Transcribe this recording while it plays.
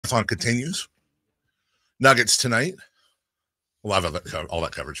marathon continues. Nuggets tonight. We'll have all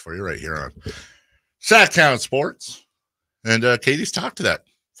that coverage for you right here on Sactown Sports. And Katie's talked to that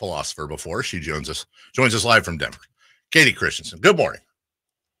philosopher before. She joins us live from Denver. Kayte Christensen, good morning.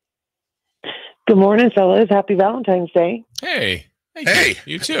 Good morning, fellas. Happy Valentine's Day. Hey. Hey,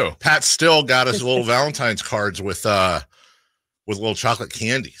 you too. Pat still got us little Valentine's cards with little chocolate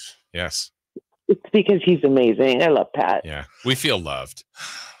candies. Yes. It's because he's amazing. I love Pat. Yeah. We feel loved.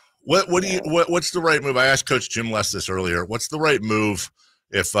 What's the right move? I asked Coach Jim Les this earlier. What's the right move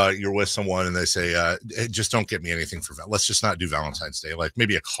if you're with someone and they say, hey, just don't get me anything for let's just not do Valentine's Day, like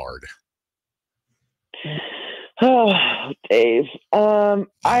maybe a card. Oh, Dave. I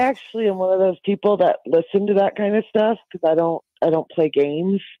actually am one of those people that listen to that kind of stuff because I don't play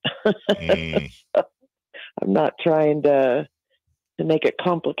games. I'm not trying to make it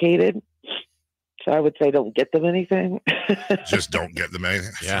complicated. So I would say don't get them anything. Just don't get them anything.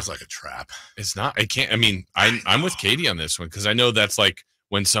 It Yeah. feels like a trap. It's not. I can't. I mean, I'm with Katie on this one because I know that's like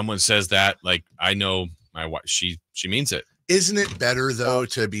when someone says that, like I know my wife. She means it. Isn't it better though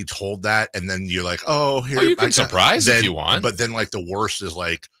to be told that and then you're like, oh, here you can surprise if you want. But then like the worst is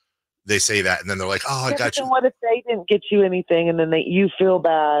like they say that and then they're like, oh, I got you. What if they didn't get you anything and then you feel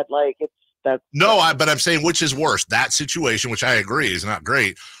bad? Like but I'm saying which is worse, that situation, which I agree is not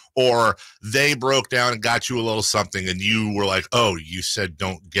great. Or they broke down and got you a little something and you were like, oh, you said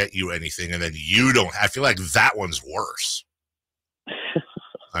don't get you anything. And then you don't. I feel like that one's worse.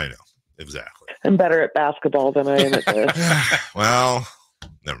 I know. Exactly. I'm better at basketball than I am at this. Well,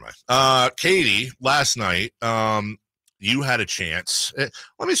 never mind. Katie, last night, you had a chance.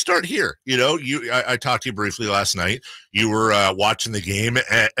 Let me start here. I talked to you briefly last night. You were watching the game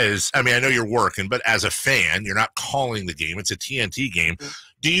I know you're working, but as a fan, you're not calling the game. It's a TNT game.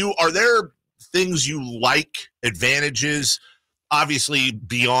 Are there things you like, advantages, obviously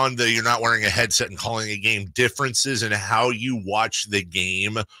beyond you're not wearing a headset and calling a game, differences in how you watch the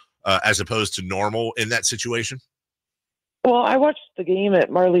game as opposed to normal in that situation? Well, I watched the game at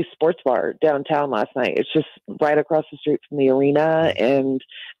Marley's Sports Bar downtown last night. It's just right across the street from the arena, and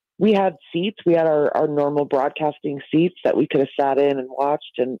we had seats. We had our normal broadcasting seats that we could have sat in and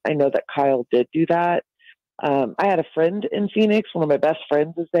watched, and I know that Kyle did do that. I had a friend in Phoenix. One of my best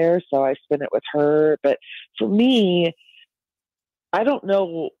friends is there, so I spent it with her. But for me, I don't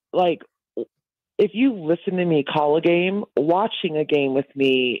know, like, if you listen to me call a game, watching a game with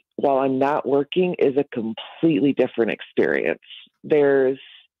me while I'm not working is a completely different experience. There's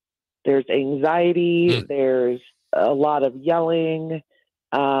anxiety. There's a lot of yelling.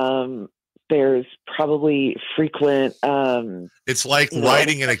 There's probably frequent. It's like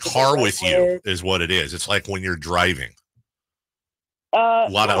riding in a car with you is what it is. It's like when you're driving. A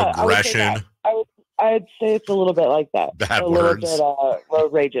lot of aggression. I'd say it's a little bit like that. Bad words. Little bit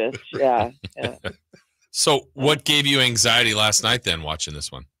outrageous. Yeah. So what gave you anxiety last night then watching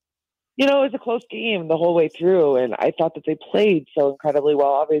this one? It was a close game the whole way through, and I thought that they played so incredibly well.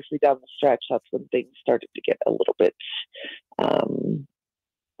 Obviously down the stretch, that's when things started to get a little bit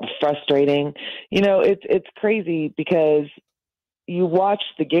frustrating. It's crazy because you watch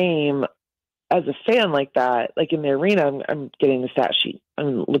the game as a fan like that, like in the arena, I'm getting the stat sheet.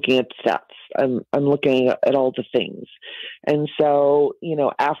 I'm looking at the stats. I'm looking at all the things. And so,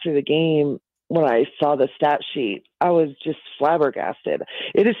 after the game, when I saw the stat sheet, I was just flabbergasted.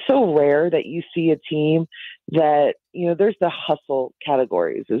 It is so rare that you see a team that, there's the hustle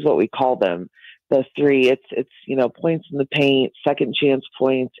categories is what we call them. The three, it's points in the paint, second chance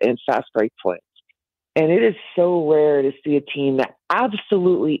points, and fast break points. And it is so rare to see a team that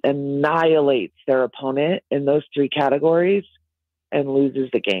absolutely annihilates their opponent in those three categories and loses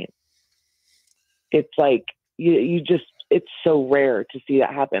the game. It's like it's so rare to see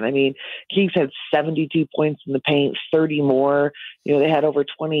that happen. I mean, Kings had 72 points in the paint, 30 more. They had over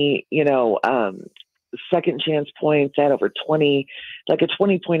 20, second chance points. They had over 20, like a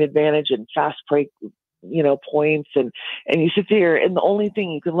 20-point advantage in fast break, points. And you sit there and the only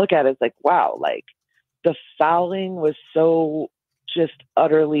thing you can look at is like, wow, like, the fouling was so just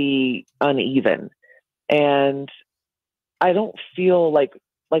utterly uneven. And I don't feel like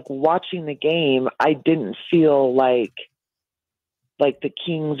watching the game, I didn't feel like the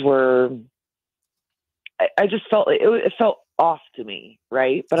Kings were, I just felt, it felt off to me.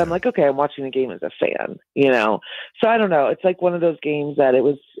 Right. But I'm like, okay, I'm watching the game as a fan, So I don't know. It's like one of those games that it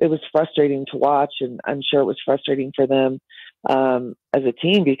was frustrating to watch. And I'm sure it was frustrating for them as a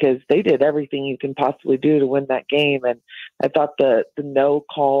team because they did everything you can possibly do to win that game. And I thought the no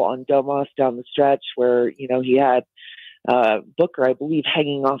call on Domas down the stretch where, he had Booker, I believe,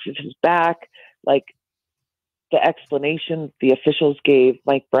 hanging off of his back, like the explanation the officials gave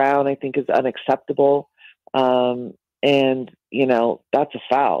Mike Brown, I think, is unacceptable. And, you know, that's a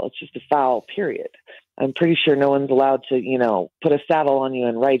foul. It's just a foul, period. I'm pretty sure no one's allowed to, you know, put a saddle on you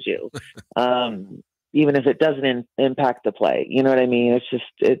and ride you, even if it doesn't impact the play. You know what I mean? It's just,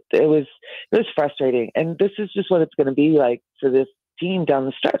 it was frustrating. And this is just what it's going to be like for this team down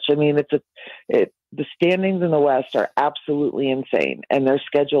the stretch. I mean, the standings in the West are absolutely insane, and their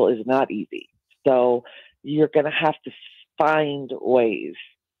schedule is not easy. So you're going to have to find ways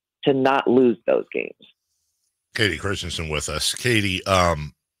to not lose those games. Kayte Christensen with us. Kayte,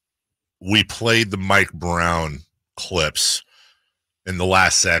 we played the Mike Brown clips in the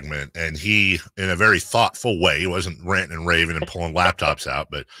last segment, and he, in a very thoughtful way, he wasn't ranting and raving and pulling laptops out,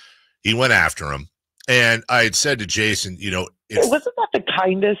 but he went after him. And I had said to Jason, you know, wasn't that the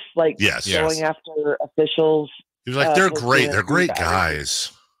kindest, like, going after officials? He was like, they're great. They're great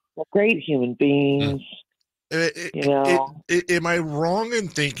guys. They're great human beings. You know, am I wrong in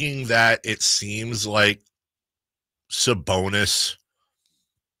thinking that it seems like Sabonis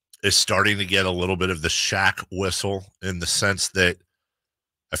is starting to get a little bit of the Shaq whistle, in the sense that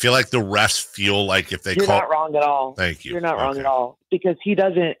I feel like the refs feel like if they You're not wrong at all. Thank you. You're not wrong at all, because he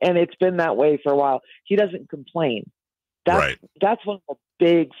doesn't, and it's been that way for a while. He doesn't complain. That's one of the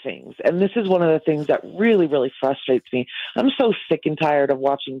big things. And this is one of the things that really, really frustrates me. I'm so sick and tired of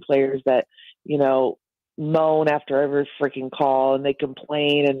watching players that, you know, moan after every freaking call, and they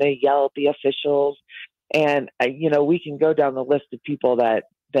complain and they yell at the officials. And, you know, we can go down the list of people that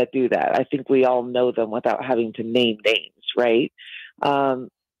do that. I think we all know them without having to name names, right? And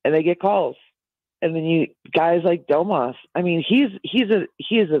they get calls. And then guys like Domas, I mean, he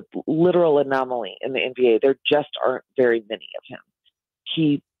is a literal anomaly in the NBA. There just aren't very many of him.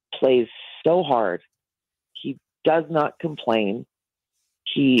 He plays so hard. He does not complain.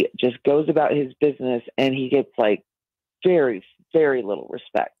 He just goes about his business, and he gets like very, very little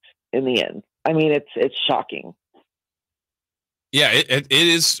respect in the end. I mean, it's shocking. Yeah, it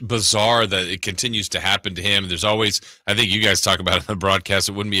is bizarre that it continues to happen to him. There's always, I think you guys talk about it in the broadcast,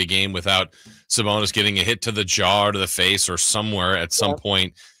 it wouldn't be a game without Sabonis getting a hit to the jaw or to the face or somewhere at some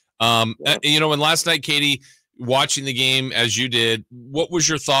point. You know, and last night, Kayte, watching the game as you did, what was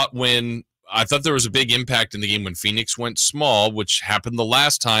your thought when I thought there was a big impact in the game when Phoenix went small, which happened the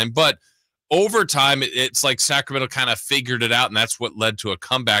last time, but over time, it's like Sacramento kind of figured it out, and that's what led to a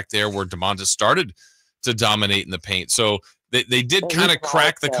comeback there where DeMontis started to dominate in the paint. So they did kind of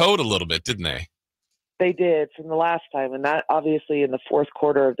crack the code a little bit, didn't they? They did from the last time, and that obviously in the fourth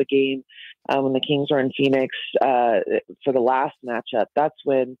quarter of the game, when the Kings were in Phoenix for the last matchup, that's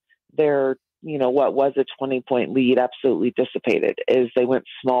when their, you know, what was a 20-point lead absolutely dissipated as they went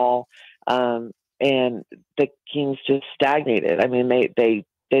small, and the Kings just stagnated. I mean, they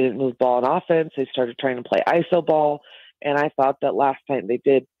didn't move ball on offense. They started trying to play ISO ball, and I thought that last time they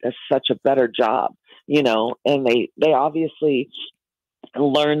did such a better job, you know, and they obviously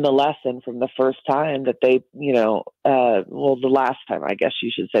learned the lesson from the first time that they, you know, well, the last time, I guess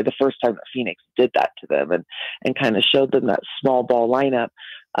you should say, the first time that Phoenix did that to them and kind of showed them that small ball lineup.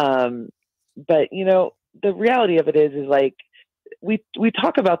 But, you know, the reality of it is like, we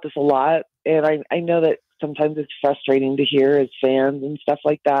talk about this a lot, and I know that sometimes it's frustrating to hear as fans and stuff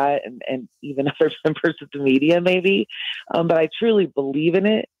like that, and even other members of the media maybe. But I truly believe in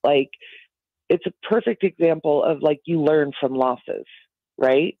it. Like, it's a perfect example of like, you learn from losses,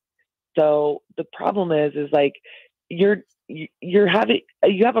 right? So the problem is like you have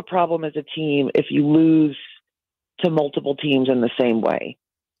a problem as a team if you lose to multiple teams in the same way.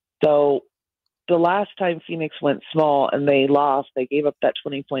 So the last time Phoenix went small and they lost, they gave up that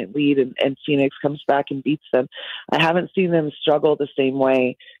 20-point lead, and Phoenix comes back and beats them. I haven't seen them struggle the same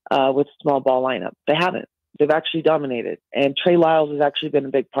way with small ball lineup. They haven't. They've actually dominated, and Trey Lyles has actually been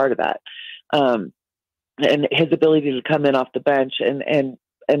a big part of that. And his ability to come in off the bench and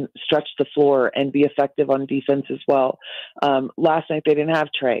stretch the floor and be effective on defense as well. Last night they didn't have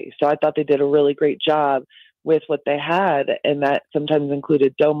Trey, so I thought they did a really great job with what they had, and that sometimes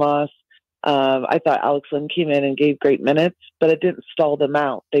included Domas. I thought Alex Lim came in and gave great minutes, but it didn't stall them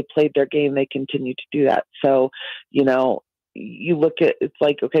out. They played their game. They continued to do that. So, you know, you look at, it's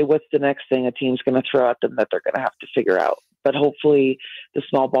like, okay, what's the next thing a team's going to throw at them that they're going to have to figure out? But hopefully the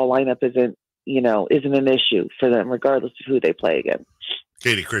small ball lineup isn't an issue for them, regardless of who they play against.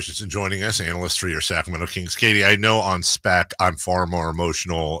 Kayte Christensen joining us, analyst for your Sacramento Kings. Kayte, I know on spec I'm far more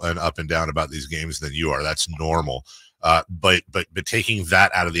emotional and up and down about these games than you are. That's normal. But taking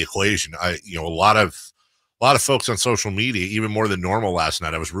that out of the equation, a lot of folks on social media, even more than normal last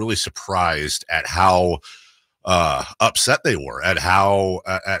night, I was really surprised at how upset they were at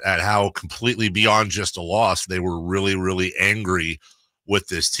how completely beyond just a loss they were really, really angry with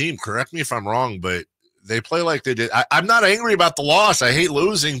this team. Correct me if I'm wrong, but they play like they did. I'm not angry about the loss. I hate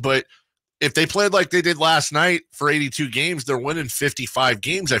losing, but if they played like they did last night for 82 games, they're winning 55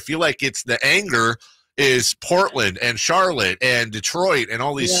 games. I feel like it's the anger is Portland and Charlotte and Detroit and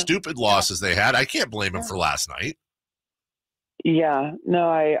all these stupid losses they had. I can't blame them for last night. Yeah, no,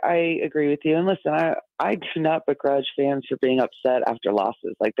 I agree with you. And listen, I do not begrudge fans for being upset after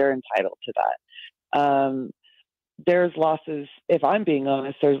losses. Like, they're entitled to that. There's losses, if I'm being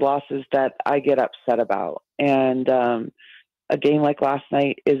honest, there's losses that I get upset about. And a game like last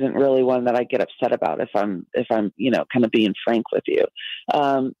night isn't really one that I get upset about if I'm kind of being frank with you.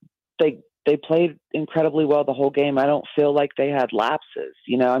 They played incredibly well the whole game. I don't feel like they had lapses.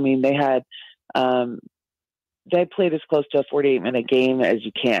 I mean, they played as close to a 48-minute game as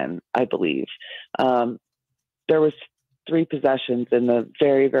you can, I believe. There was 3 possessions in the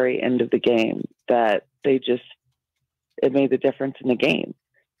very, very end of the game that it made the difference in the game.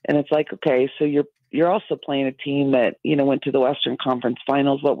 And it's like, okay, so you're also playing a team that, went to the Western Conference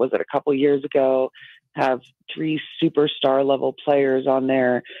Finals. What was it, a couple years ago? Have 3 superstar level players on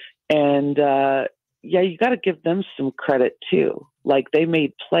there. And, you got to give them some credit too. Like, they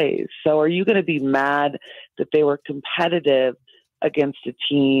made plays. So are you going to be mad that they were competitive against a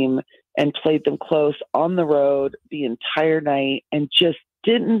team and played them close on the road the entire night and just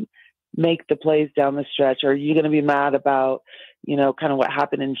didn't make the plays down the stretch? Or are you going to be mad about, kind of what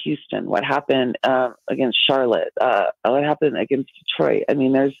happened in Houston, what happened against Charlotte, what happened against Detroit? I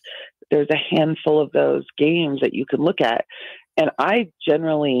mean, there's a handful of those games that you can look at. And I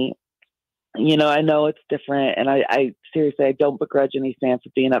generally, I know it's different, and I seriously, I don't begrudge any fans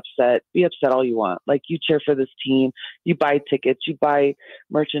for being upset. Be upset all you want. Like, you cheer for this team, you buy tickets, you buy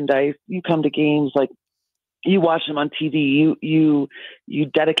merchandise, you come to games, like, you watch them on TV, you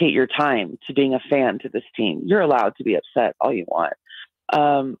dedicate your time to being a fan to this team. You're allowed to be upset all you want.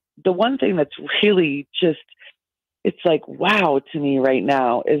 The one thing that's really just, it's like, wow to me right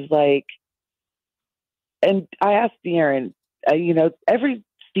now is like, and I asked De'Aaron, every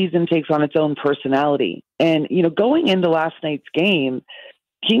season takes on its own personality. And, going into last night's game,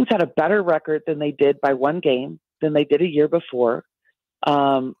 Kings had a better record than they did by 1 game than they did a year before.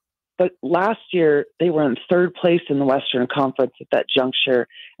 But last year they were in 3rd place in the Western Conference at that juncture.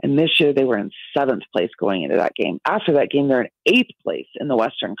 And this year they were in 7th place going into that game. After that game, they're in 8th place in the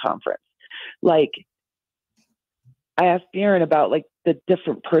Western Conference. Like, I asked De'Aaron about like the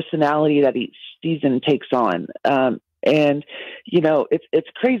different personality that each season takes on. And, it's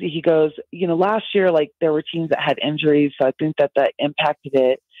crazy. He goes, last year, like, there were teams that had injuries. So I think that impacted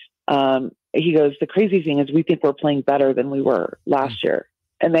it. He goes, the crazy thing is we think we're playing better than we were last year.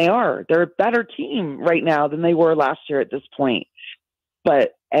 And they're a better team right now than they were last year at this point.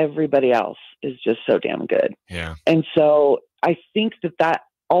 But everybody else is just so damn good. Yeah. And so I think that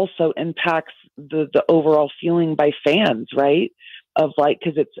also impacts the overall feeling by fans, right? Of like,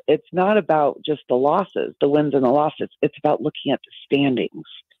 because it's not about just the losses, the wins and the losses. It's about looking at the standings.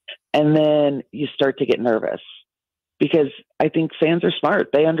 And then you start to get nervous because I think fans are smart.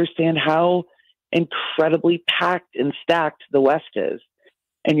 They understand how incredibly packed and stacked the West is.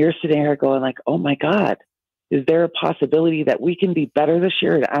 And you're sitting here going like, oh my God, is there a possibility that we can be better this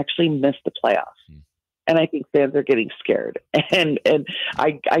year and actually miss the playoffs? And I think fans are getting scared. And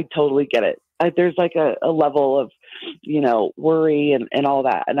I totally get it. There's like a level of, worry and all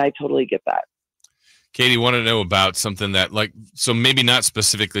that. And I totally get that. Katie, want to know about something that, like, so maybe not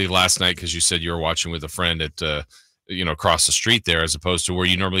specifically last night, because you said you were watching with a friend at, across the street there, as opposed to where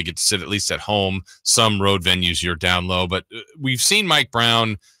you normally get to sit, at least at home. Some road venues you're down low, but we've seen Mike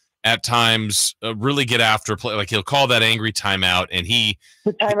Brown at times really get after play. Like, he'll call that angry timeout, and the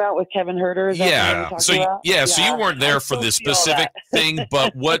timeout with Kevin Herter. Is that so you weren't there for this specific thing,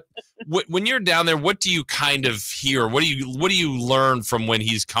 but when you're down there, what do you kind of hear? What do you learn from when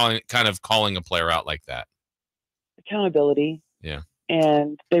he's kind of calling a player out like that? Accountability. Yeah.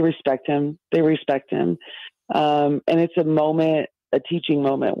 And they respect him. And it's a moment, a teaching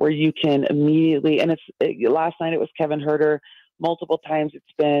moment where you can immediately, and last night it was Kevin Herter. Multiple times it's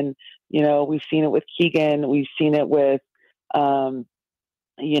been, we've seen it with Keegan. We've seen it with, pretty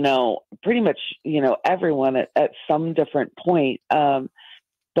much, everyone at some different point.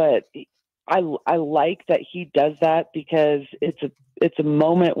 But I like that he does that because it's a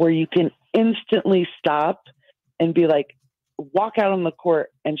moment where you can instantly stop and be like, walk out on the court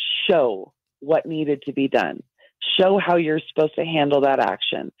and show what needed to be done. Show how you're supposed to handle that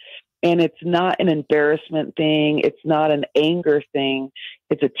action. And it's not an embarrassment thing. It's not an anger thing.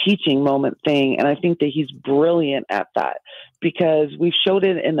 It's a teaching moment thing. And I think that he's brilliant at that, because we've showed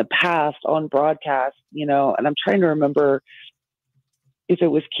it in the past on broadcast, you know, and I'm trying to remember if it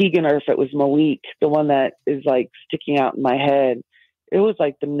was Keegan or if it was Malik, the one that is like sticking out in my head. It was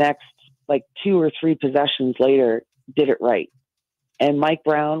like the next, like 2 or 3 possessions later, did it right. And Mike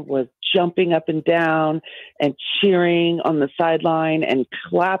Brown was jumping up and down and cheering on the sideline and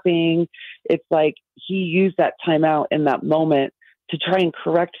clapping. It's like he used that timeout in that moment to try and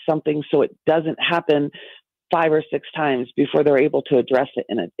correct something so it doesn't happen 5 or 6 times before they're able to address it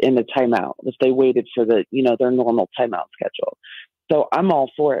in a timeout, if they waited for the, you know, their normal timeout schedule. So I'm all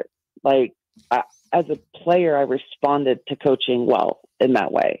for it. Like, as a player, I responded to coaching well in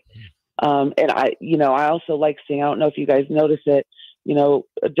that way. And I also like seeing, I don't know if you guys notice it, you know,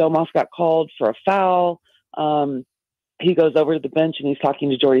 Domas got called for a foul. He goes over to the bench and he's talking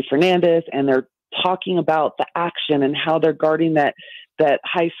to Jordy Fernandez, and they're talking about the action and how they're guarding that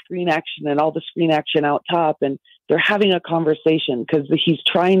high screen action and all the screen action out top. And they're having a conversation because he's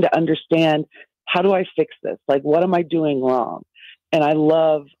trying to understand, how do I fix this? Like, what am I doing wrong? And I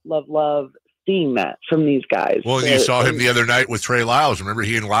love seeing that from these guys. Well, you saw him the other night with Trey Lyles. Remember,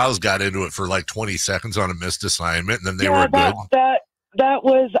 he and Lyles got into it for like 20 seconds on a missed assignment, and then they were good. That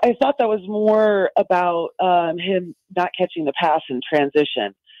was, I thought that was more about him not catching the pass in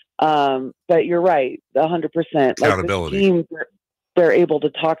transition. But you're right, 100%. Accountability. Like, the team, they're able to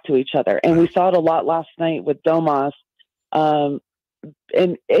talk to each other. And we saw it a lot last night with Domas.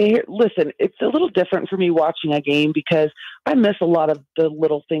 And listen, it's a little different for me watching a game, because I miss a lot of the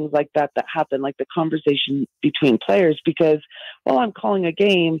little things like that happen, like the conversation between players, because while I'm calling a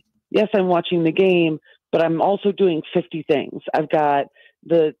game, yes, I'm watching the game, but I'm also doing 50 things. I've got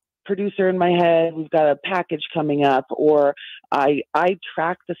the producer in my head. We've got a package coming up, or I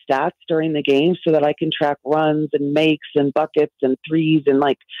track the stats during the game so that I can track runs and makes and buckets and threes and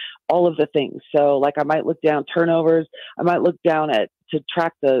like all of the things. So like, I might look down turnovers. I might look down to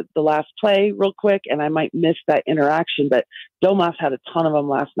track the last play real quick, and I might miss that interaction. But Domas had a ton of them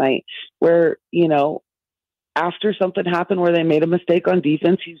last night where, you know, after something happened where they made a mistake on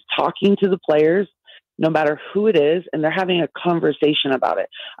defense, he's talking to the players, no matter who it is, and they're having a conversation about it.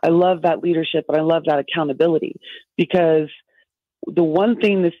 I love that leadership, and I love that accountability, because the one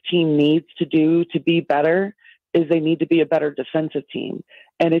thing this team needs to do to be better is they need to be a better defensive team.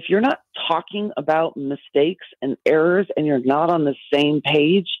 And if you're not talking about mistakes and errors and you're not on the same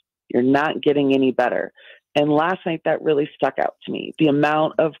page, you're not getting any better. And last night, that really stuck out to me. The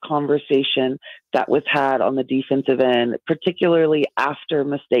amount of conversation that was had on the defensive end, particularly after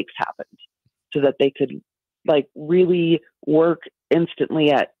mistakes happened, so that they could like really work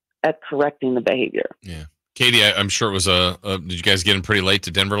instantly at correcting the behavior. Yeah. Kayte, I'm sure it was did you guys get in pretty late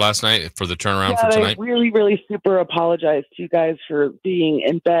to Denver last night for the turnaround for tonight? I really, really super apologize to you guys for being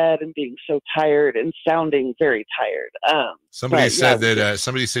in bed and being so tired and sounding very tired. Somebody said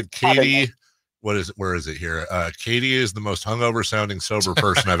Kayte, where is it here? Kayte is the most hungover sounding sober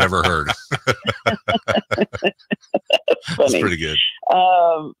person I've ever heard. That's pretty good.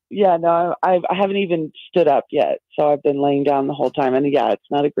 No, I haven't even stood up yet. So I've been laying down the whole time, and it's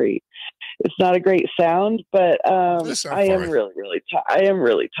not a great sound, but I am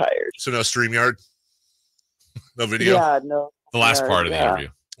really tired. So no StreamYard? No video? Yeah, no. The last part of the interview.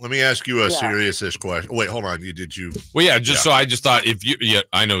 Let me ask you a serious-ish question. Wait, hold on. Well, yeah, so I just thought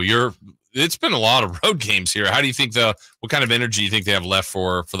I know it's been a lot of road games here. How do you think what kind of energy do you think they have left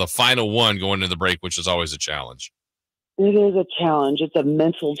for the final one going into the break, which is always a challenge? It is a challenge. It's a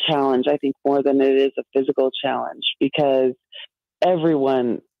mental challenge, I think, more than it is a physical challenge, because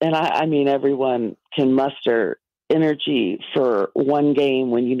everyone, and I mean everyone, can muster energy for one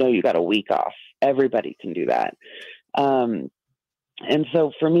game when you know you got a week off. Everybody can do that. And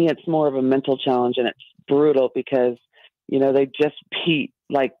so for me, it's more of a mental challenge, and it's brutal because, you know, they just beat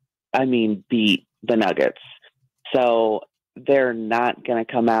the Nuggets. So they're not going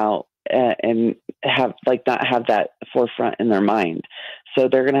to come out and not have that forefront in their mind. So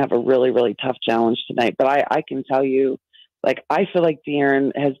they're going to have a really, really tough challenge tonight. But I can tell you, like, I feel like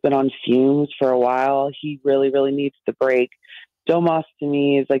De'Aaron has been on fumes for a while. He really, really needs the break. Domas to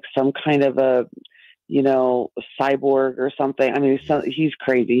me is like some kind of a cyborg or something. I mean, he's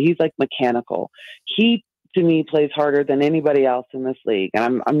crazy. He's like mechanical. He, to me, plays harder than anybody else in this league.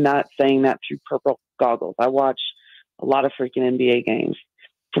 And I'm not saying that through purple goggles. I watch a lot of freaking NBA games.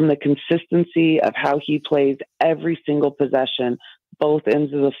 From the consistency of how he plays every single possession, both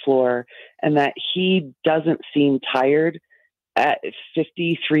ends of the floor, and that he doesn't seem tired at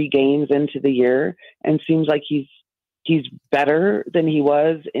 53 games into the year, and seems like he's he's better than he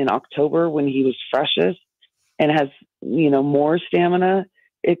was in October when he was freshest and has, more stamina.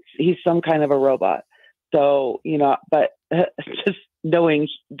 He's some kind of a robot. So, but just knowing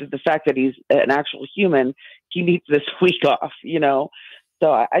the fact that he's an actual human, he needs this week off,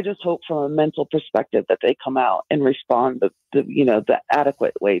 So I just hope from a mental perspective that they come out and respond the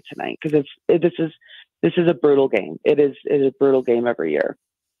adequate way tonight. Because this is a brutal game. It is a brutal game every year.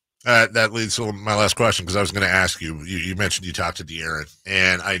 That leads to my last question, because I was going to ask you. You mentioned you talked to De'Aaron,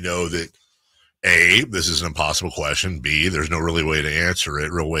 and I know that A, this is an impossible question. B, there's no real way to answer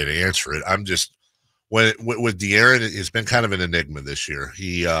it. I'm just with De'Aaron, it's been kind of an enigma this year.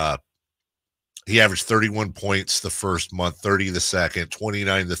 He averaged 31 points the first month, 30 the second,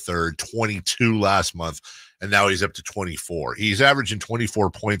 29 the third, 22 last month, and now he's up to 24. He's averaging 24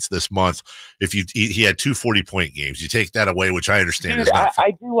 points this month. He had 2 40-point games. You take that away, which I understand. Dude,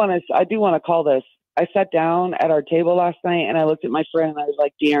 I do want to call this. I sat down at our table last night and I looked at my friend and I was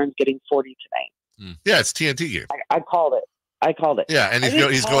like, De'Aaron's getting 40 tonight. Yeah, it's TNT game. I called it. Yeah, and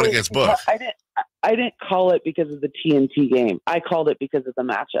he's going against Bush. I didn't call it because of the TNT game. I called it because of the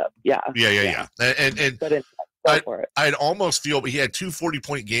matchup. Yeah. And go for it. I'd almost feel, but he had 2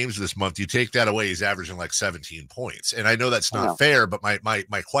 40-point games this month. You take that away, he's averaging like 17 points. And I know that's not fair, but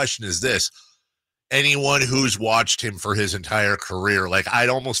my question is this. Anyone who's watched him for his entire career, like, I'd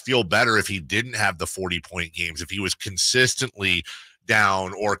almost feel better if he didn't have the 40-point games, if he was consistently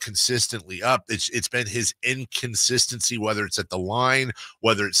down or consistently up. It's been his inconsistency, whether it's at the line,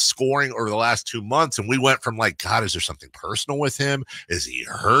 whether it's scoring over the last 2 months. And we went from like, God, is there something personal with him? Is he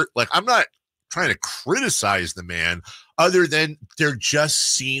hurt? Like, I'm not trying to criticize the man, other than there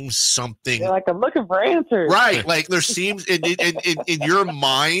just seems something. You're like, I'm looking for answers. Right. Like, there seems in your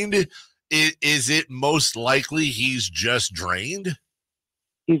mind, is it most likely he's just drained?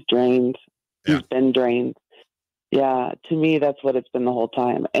 He's drained. Yeah. He's been drained. Yeah, to me, that's what it's been the whole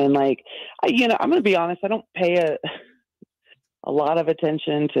time. And like, I'm going to be honest, I don't pay a lot of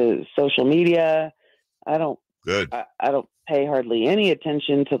attention to social media. I don't pay hardly any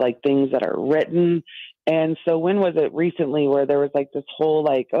attention to like things that are written. And so when was it recently where there was like this whole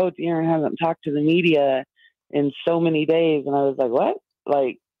like, oh, De'Aaron hasn't talked to the media in so many days. And I was like, what?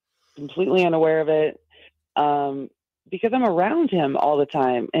 Like, completely unaware of it. Because I'm around him all the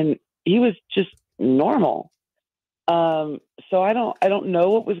time and he was just normal. So I don't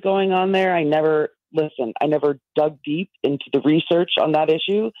know what was going on there. I never dug deep into the research on that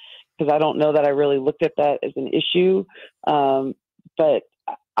issue because I don't know that I really looked at that as an issue. But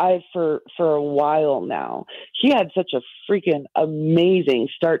for a while now, he had such a freaking amazing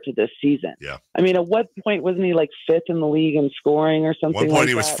start to this season. Yeah. I mean, at what point wasn't he like 5th in the league in scoring or something? One point like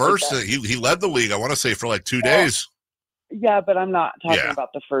he was that? first. He led the league, I want to say, for like 2 days. Yeah, but I'm not talking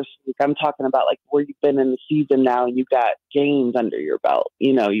about the first week. I'm talking about like where you've been in the season now and you've got games under your belt.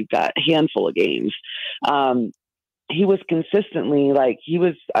 You've got a handful of games. He was consistently like, he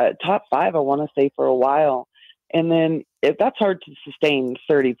was top 5, I want to say, for a while. And then that's hard to sustain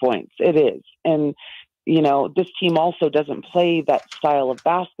 30 points. It is. And, this team also doesn't play that style of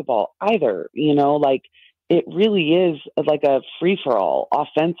basketball either. Like, it really is like a free-for-all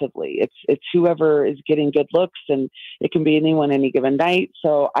offensively. It's whoever is getting good looks, and it can be anyone any given night.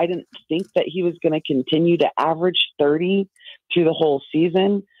 So I didn't think that he was going to continue to average 30 through the whole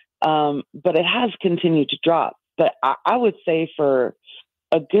season, but it has continued to drop. But I would say for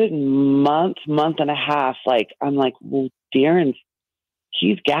a good month and a half, like, I'm like, well, De'Aaron's,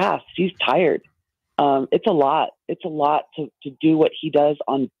 he's gassed. He's tired. It's a lot. It's a lot to do what he does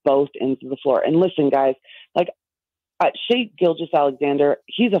on both ends of the floor. And listen, guys, like Shai Gilgeous-Alexander,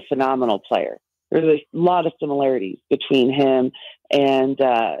 he's a phenomenal player. There's a lot of similarities between him and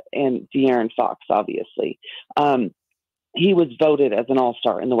De'Aaron Fox, obviously. He was voted as an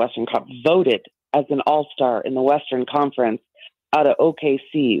all-star in the Western Conference out of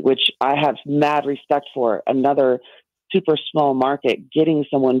OKC, which I have mad respect for. Another super small market, getting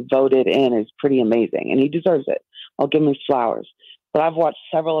someone voted in is pretty amazing, and he deserves it. I'll give him his flowers. But I've watched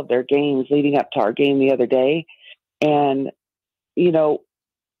several of their games leading up to our game the other day, and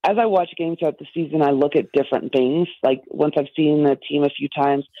as I watch games throughout the season, I look at different things. Like, once I've seen the team a few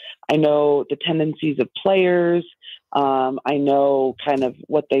times, I know the tendencies of players. I know kind of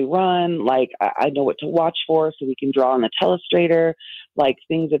what they run. Like, I know what to watch for, so we can draw on the telestrator, like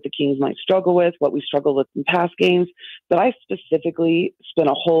things that the Kings might struggle with, what we struggled with in past games. But I specifically spent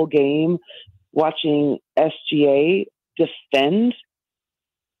a whole game watching SGA defend,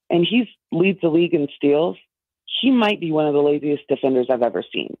 and he leads the league in steals. He might be one of the laziest defenders I've ever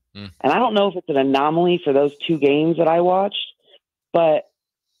seen. And I don't know if it's an anomaly for those 2 games that I watched, but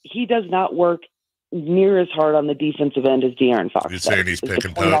he does not work near as hard on the defensive end as De'Aaron Fox. You're saying he's pick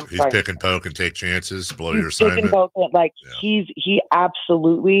and poke? He's pick and poke and take chances, blow your assignment? Like, he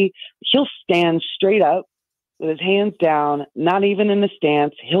absolutely, he'll stand straight up with his hands down, not even in the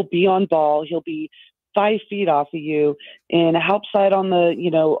stance. He'll be on ball. He'll be 5 feet off of you and a help side on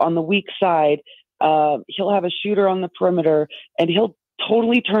the, on the weak side. He'll have a shooter on the perimeter, and he'll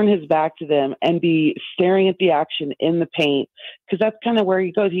totally turn his back to them and be staring at the action in the paint, because that's kind of where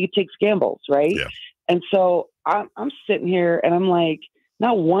he goes. He takes gambles, right? Yeah. And so I'm sitting here and I'm like,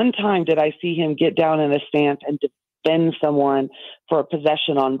 not one time did I see him get down in a stance and defend someone for a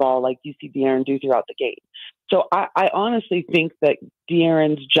possession on ball like you see De'Aaron do throughout the game. So I honestly think that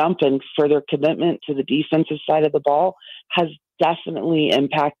De'Aaron's jump and further commitment to the defensive side of the ball has definitely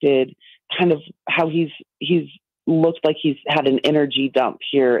impacted kind of how he's looked like he's had an energy dump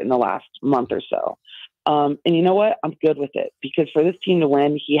here in the last month or so. And you know what? I'm good with it, because for this team to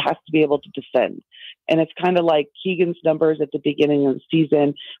win, he has to be able to defend. And it's kind of like Keegan's numbers at the beginning of the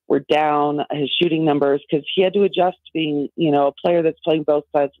season were down, his shooting numbers, because he had to adjust to being, a player that's playing both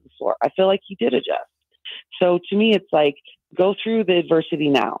sides of the floor. I feel like he did adjust. So to me, it's like, go through the adversity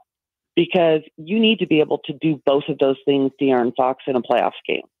now, because you need to be able to do both of those things, De'Aaron Fox, in a playoff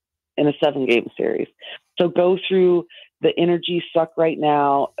game, in a 7-game series. So go through the energy suck right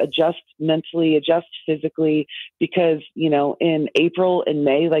now, adjust mentally, adjust physically, because, in April and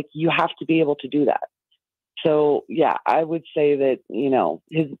May, like, you have to be able to do that. So yeah, I would say that,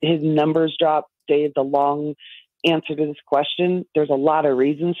 his numbers drop. Dave, the long answer to this question, there's a lot of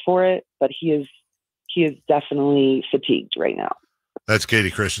reasons for it, but he is definitely fatigued right now. That's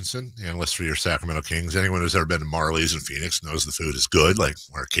Kayte Christensen, analyst for your Sacramento Kings. Anyone who's ever been to Marley's in Phoenix knows the food is good, like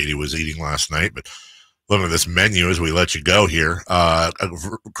where Kayte was eating last night. But looking at this menu as we let you go here,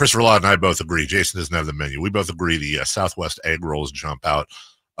 Christopher Law and I both agree. Jason doesn't have the menu. We both agree the Southwest egg rolls jump out.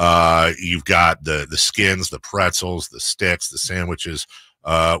 You've got the skins, the pretzels, the sticks, the sandwiches.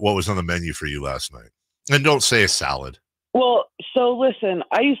 What was on the menu for you last night? And don't say a salad. Well, so listen,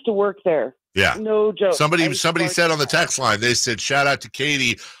 I used to work there. Yeah. No joke. Somebody said on the text line, they said, shout out to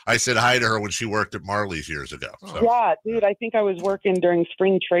Kayte. I said hi to her when she worked at Marley's years ago. So. Yeah, dude, I think I was working during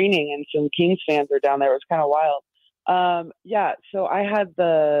spring training and some Kings fans were down there. It was kind of wild. Yeah, so I had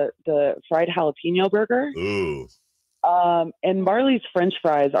the fried jalapeno burger. Ooh. And Marley's French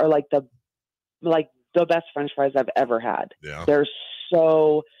fries are like the best French fries I've ever had. Yeah. They're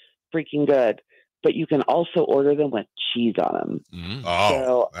so freaking good. But you can also order them with cheese on them. Mm. Oh,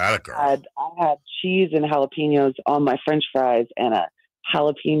 so I had cheese and jalapenos on my French fries and a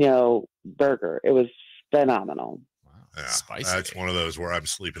jalapeno burger. It was phenomenal. Wow. Yeah, spicy. That's one of those where I'm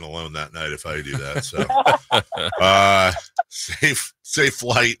sleeping alone that night if I do that. So, safe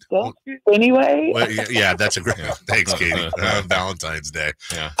flight. Don't you anyway? Well, yeah, that's a great. Thanks, Kayte. Valentine's Day.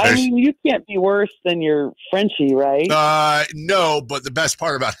 Yeah. I mean, you can't be worse than your Frenchie, right? No, but the best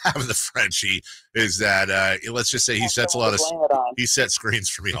part about having the Frenchie is that let's just say he sets a lot of he sets screens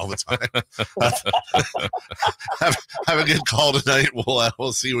for me all the time. have a good call tonight.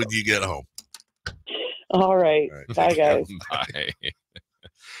 We'll see when you get home. All right. Bye, guys. Bye.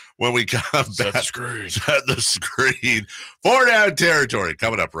 When we come back, set the screen. 4 down territory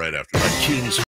coming up right after. Kings